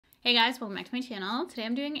Hey guys, welcome back to my channel. Today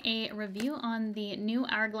I'm doing a review on the new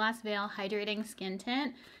Hourglass Veil Hydrating Skin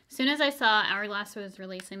Tint. As soon as I saw Hourglass was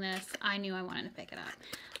releasing this, I knew I wanted to pick it up.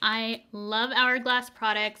 I love Hourglass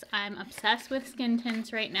products. I'm obsessed with skin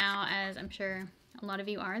tints right now, as I'm sure a lot of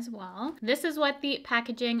you are as well. This is what the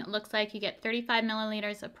packaging looks like. You get 35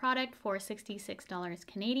 milliliters of product for $66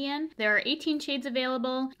 Canadian. There are 18 shades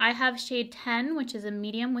available. I have shade 10, which is a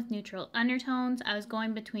medium with neutral undertones. I was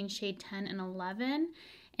going between shade 10 and 11.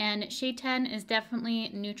 And shade 10 is definitely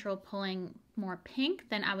neutral, pulling more pink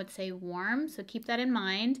than I would say warm, so keep that in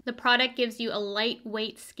mind. The product gives you a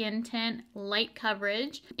lightweight skin tint, light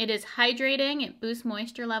coverage. It is hydrating, it boosts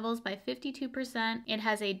moisture levels by 52%. It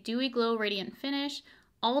has a dewy glow radiant finish,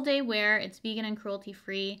 all day wear, it's vegan and cruelty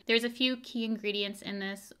free. There's a few key ingredients in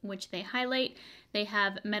this which they highlight. They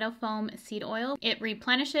have meadow foam seed oil. It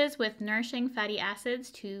replenishes with nourishing fatty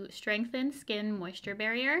acids to strengthen skin moisture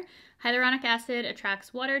barrier. Hyaluronic acid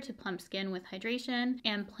attracts water to plump skin with hydration,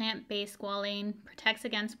 and plant-based squalane protects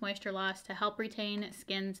against moisture loss to help retain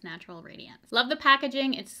skin's natural radiance. Love the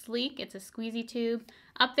packaging, it's sleek, it's a squeezy tube.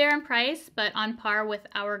 Up there in price, but on par with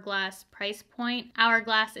Hourglass price point.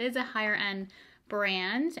 Hourglass is a higher end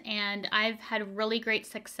brand, and I've had really great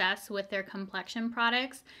success with their complexion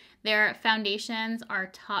products. Their foundations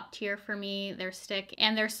are top tier for me. Their stick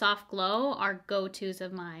and their soft glow are go-tos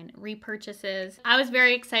of mine. Repurchases. I was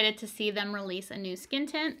very excited to see them release a new skin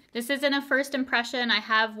tint. This isn't a first impression. I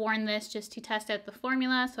have worn this just to test out the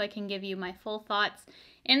formula so I can give you my full thoughts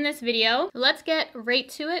in this video. Let's get right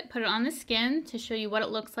to it. Put it on the skin to show you what it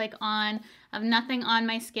looks like on. I have nothing on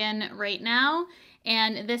my skin right now.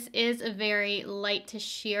 And this is a very light to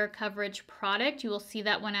sheer coverage product. You will see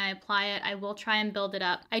that when I apply it. I will try and build it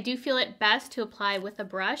up. I do feel it best to apply with a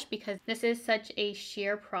brush because this is such a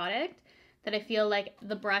sheer product that I feel like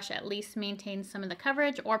the brush at least maintains some of the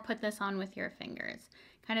coverage, or put this on with your fingers.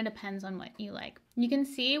 Kind of depends on what you like. You can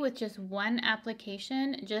see with just one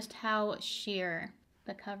application just how sheer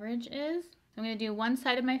the coverage is. I'm going to do one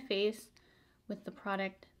side of my face with the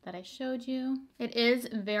product that I showed you. It is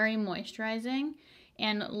very moisturizing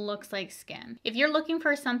and looks like skin. If you're looking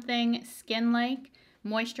for something skin-like,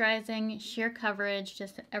 moisturizing, sheer coverage,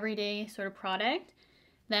 just an everyday sort of product,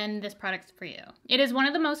 then this product's for you. It is one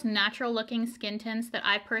of the most natural looking skin tints that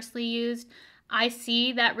I personally used. I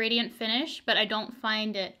see that radiant finish, but I don't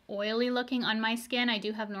find it oily looking on my skin. I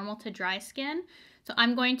do have normal to dry skin. So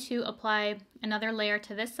I'm going to apply another layer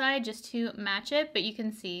to this side just to match it, but you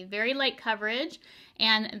can see very light coverage,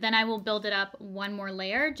 and then I will build it up one more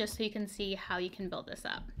layer just so you can see how you can build this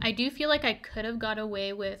up. I do feel like I could have got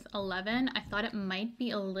away with 11. I thought it might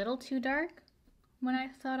be a little too dark when I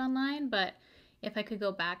saw it online, but if I could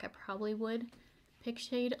go back, I probably would pick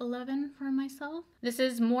shade 11 for myself. This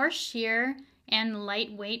is more sheer and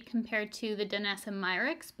lightweight compared to the Danessa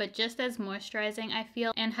Myricks, but just as moisturizing, I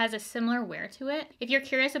feel, and has a similar wear to it. If you're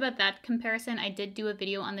curious about that comparison, I did do a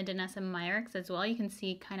video on the Danessa Myricks as well. You can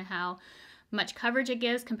see kind of how much coverage it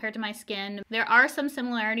gives compared to my skin. There are some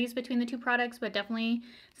similarities between the two products, but definitely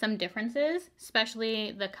some differences,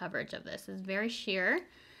 especially the coverage of this is very sheer,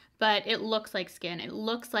 but it looks like skin. It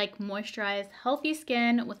looks like moisturized, healthy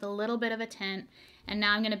skin with a little bit of a tint. And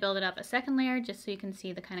now I'm going to build it up a second layer just so you can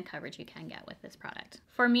see the kind of coverage you can get with this product.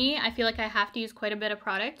 For me, I feel like I have to use quite a bit of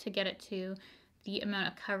product to get it to the amount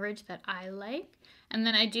of coverage that I like. And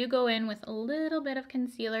then I do go in with a little bit of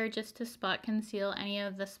concealer just to spot conceal any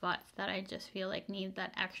of the spots that I just feel like need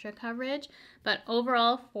that extra coverage. But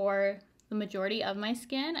overall, for the majority of my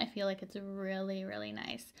skin, I feel like it's really, really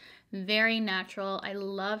nice. Very natural. I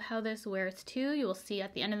love how this wears too. You will see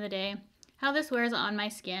at the end of the day how this wears on my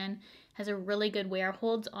skin. Has a really good wear,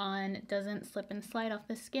 holds on, doesn't slip and slide off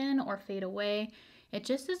the skin or fade away. It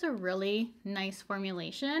just is a really nice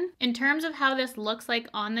formulation. In terms of how this looks like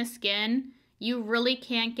on the skin, you really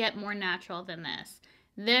can't get more natural than this.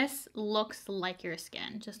 This looks like your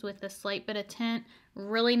skin, just with a slight bit of tint.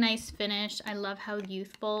 Really nice finish. I love how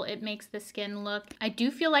youthful it makes the skin look. I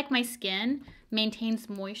do feel like my skin maintains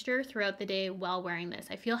moisture throughout the day while wearing this.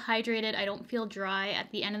 I feel hydrated. I don't feel dry at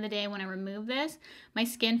the end of the day when I remove this. My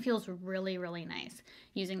skin feels really, really nice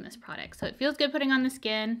using this product. So it feels good putting on the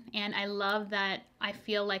skin, and I love that I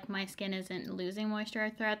feel like my skin isn't losing moisture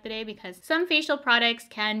throughout the day, because some facial products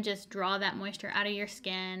can just draw that moisture out of your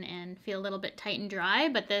skin and feel a little bit tight and dry,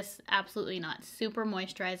 but this absolutely not. Super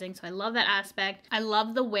moisturizing, so I love that aspect. I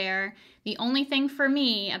love the wear. The only thing for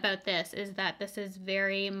me about this is that this is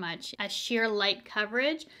very much a sheer light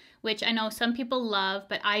coverage, which I know some people love,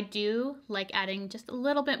 but I do like adding just a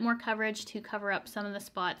little bit more coverage to cover up some of the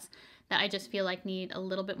spots that I just feel like need a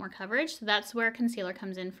little bit more coverage. So that's where concealer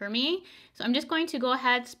comes in for me. So I'm just going to go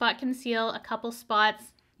ahead, spot conceal a couple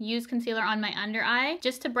spots use concealer on my under eye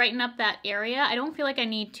just to brighten up that area. I don't feel like I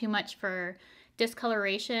need too much for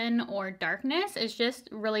discoloration or darkness. It's just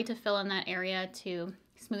really to fill in that area to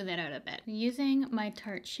smooth it out a bit. Using my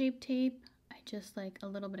Tarte Shape Tape, I just like a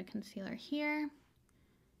little bit of concealer here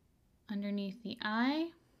underneath the eye.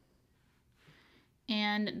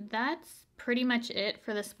 And that's pretty much it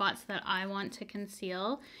for the spots that I want to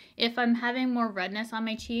conceal. If I'm having more redness on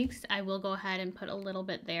my cheeks, I will go ahead and put a little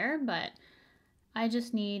bit there, but I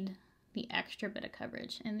just need the extra bit of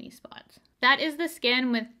coverage in these spots. That is the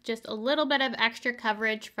skin with just a little bit of extra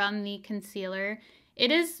coverage from the concealer.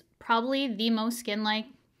 It is probably the most skin-like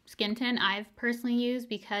skin tint I've personally used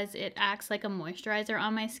because it acts like a moisturizer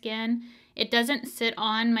on my skin. It doesn't sit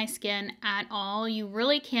on my skin at all. You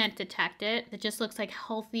really can't detect it. It just looks like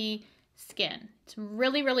healthy skin. It's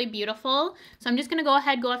really, really beautiful. So I'm just gonna go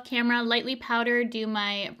ahead, go off camera, lightly powder, do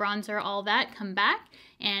my bronzer, all that, come back,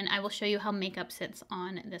 and I will show you how makeup sits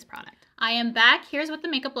on this product. I am back. Here's what the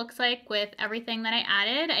makeup looks like with everything that I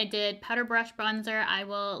added. I did powder brush bronzer. I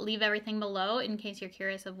will leave everything below in case you're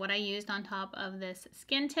curious of what I used on top of this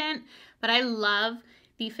skin tint. But I love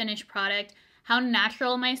the finished product, how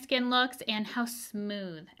natural my skin looks and how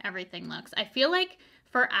smooth everything looks. I feel like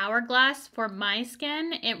for Hourglass, for my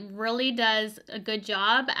skin, it really does a good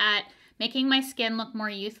job at making my skin look more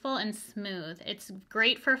youthful and smooth. It's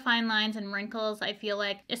great for fine lines and wrinkles, I feel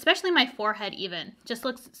like, especially my forehead even, just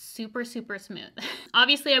looks super, super smooth.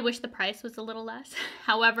 Obviously, I wish the price was a little less.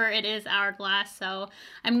 However, it is Hourglass, so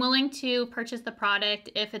I'm willing to purchase the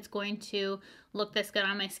product if it's going to look this good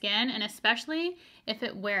on my skin, and especially if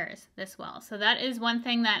it wears this well. So that is one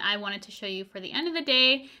thing that I wanted to show you for the end of the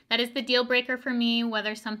day. That is the deal breaker for me,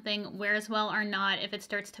 whether something wears well or not. If it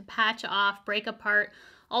starts to patch off, break apart,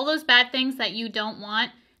 all those bad things that you don't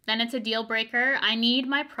want, then it's a deal breaker. I need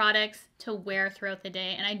my products to wear throughout the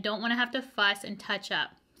day, and I don't want to have to fuss and touch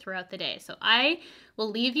up throughout the day. So I will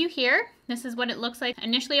leave you here. This is what it looks like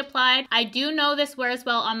initially applied. I do know this wears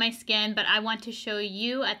well on my skin, but I want to show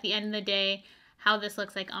you at the end of the day how this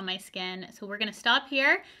looks like on my skin. So we're gonna stop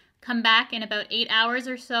here, come back in about 8 hours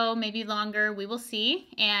or so, maybe longer, we will see,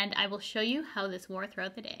 and I will show you how this wore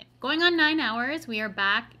throughout the day. Going on 9 hours, we are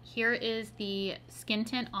back. Here is the skin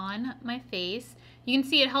tint on my face. You can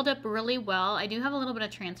see it held up really well. I do have a little bit of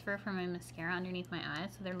transfer from my mascara underneath my eyes,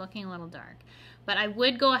 so they're looking a little dark. But I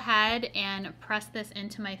would go ahead and press this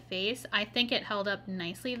into my face. I think it held up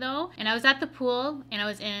nicely though. And I was at the pool and I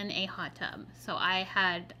was in a hot tub. So I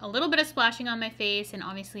had a little bit of splashing on my face and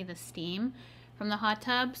obviously the steam from the hot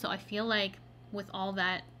tub. So I feel like with all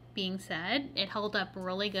that being said, it held up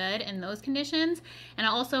really good in those conditions. And I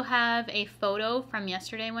also have a photo from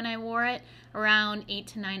yesterday when I wore it, around 8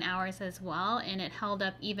 to 9 hours as well, and it held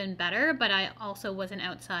up even better, but I also wasn't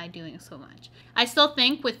outside doing so much. I still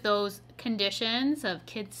think with those conditions of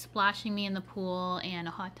kids splashing me in the pool and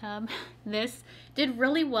a hot tub, this did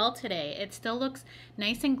really well today. It still looks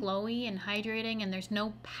nice and glowy and hydrating, and there's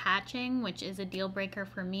no patching, which is a deal breaker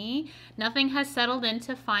for me. Nothing has settled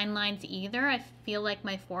into fine lines either. I feel like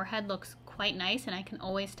my forehead looks quite nice, and I can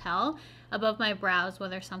always tell above my brows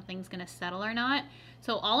whether something's gonna settle or not.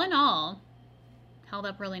 So all in all, held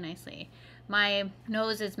up really nicely. My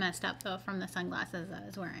nose is messed up though from the sunglasses I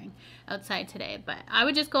was wearing outside today, but I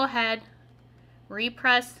would just go ahead,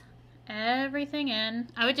 repress everything in.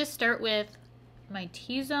 I would just start with my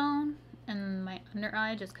T-zone and my under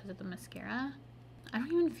eye just because of the mascara. I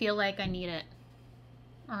don't even feel like I need it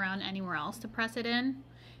around anywhere else to press it in.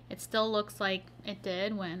 It still looks like it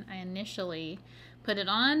did when I initially put it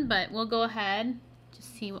on, but we'll go ahead,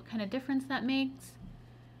 just see what kind of difference that makes.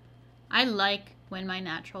 I like when my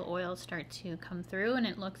natural oils start to come through and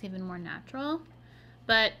it looks even more natural.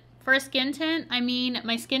 But for a skin tint, I mean,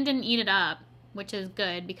 my skin didn't eat it up, which is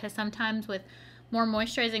good because sometimes with more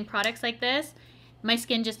moisturizing products like this, my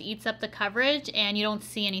skin just eats up the coverage and you don't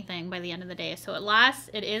see anything by the end of the day. So it lasts,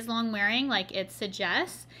 it is long wearing like it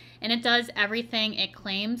suggests, and it does everything it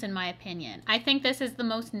claims in my opinion. I think this is the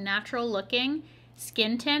most natural looking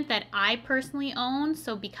skin tint that I personally own,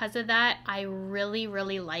 so because of that, I really,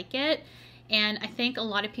 really like it. And I think a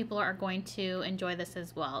lot of people are going to enjoy this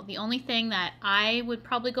as well. The only thing that I would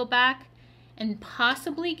probably go back and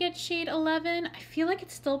possibly get shade 11, I feel like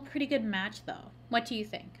it's still a pretty good match though. What do you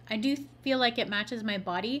think? I do feel like it matches my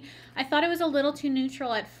body. I thought it was a little too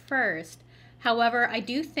neutral at first. However, I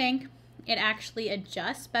do think it actually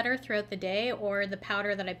adjusts better throughout the day, or the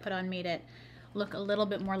powder that I put on made it look a little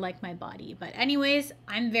bit more like my body. But anyways,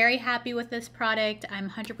 I'm very happy with this product. I'm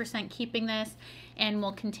 100% keeping this and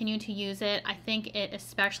will continue to use it. I think it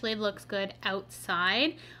especially looks good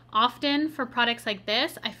outside. Often for products like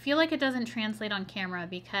this, I feel like it doesn't translate on camera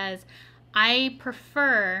because I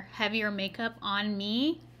prefer heavier makeup on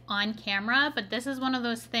me on camera, but this is one of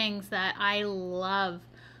those things that I love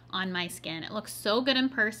on my skin. It looks so good in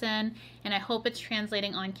person, and I hope it's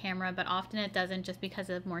translating on camera, but often it doesn't just because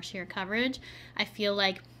of more sheer coverage. I feel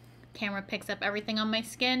like camera picks up everything on my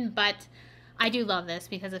skin, but I do love this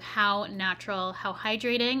because of how natural, how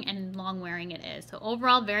hydrating and long wearing it is. So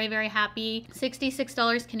overall, very, very happy.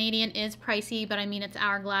 $66 Canadian is pricey, but I mean, it's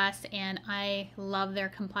Hourglass and I love their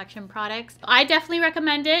complexion products. I definitely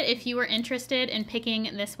recommend it if you were interested in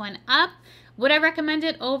picking this one up. Would I recommend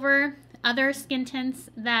it over other skin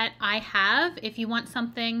tints that I have? If you want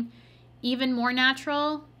something even more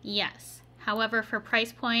natural, yes. However, for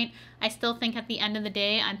price point, I still think at the end of the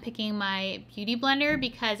day, I'm picking my Beauty Blender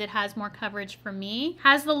because it has more coverage for me,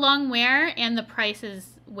 has the long wear, and the price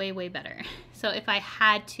is way, way better. So if I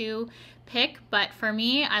had to pick, but for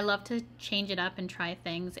me, I love to change it up and try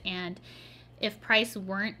things. And if price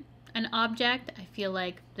weren't an object, I feel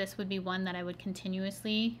like this would be one that I would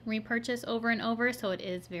continuously repurchase over and over. So it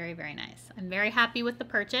is very, very nice. I'm very happy with the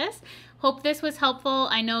purchase. Hope this was helpful.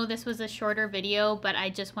 I know this was a shorter video, but I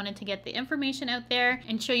just wanted to get the information out there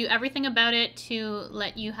and show you everything about it to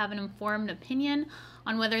let you have an informed opinion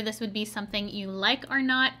on whether this would be something you like or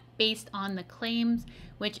not based on the claims,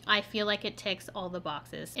 which I feel like it ticks all the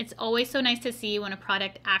boxes. It's always so nice to see when a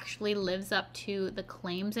product actually lives up to the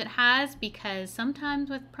claims it has, because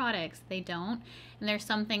sometimes with products they don't, and there's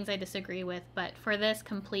some things I disagree with, but for this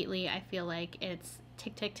completely, I feel like it's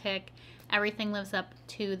tick, tick, tick. Everything lives up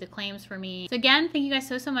to the claims for me. So again, thank you guys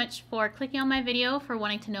so much for clicking on my video, for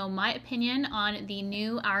wanting to know my opinion on the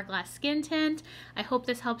new Hourglass skin tint. I hope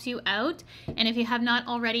this helps you out. And if you have not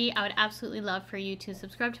already, I would absolutely love for you to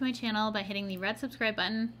subscribe to my channel by hitting the red subscribe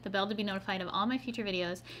button, the bell to be notified of all my future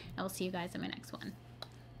videos. I will see you guys in my next one.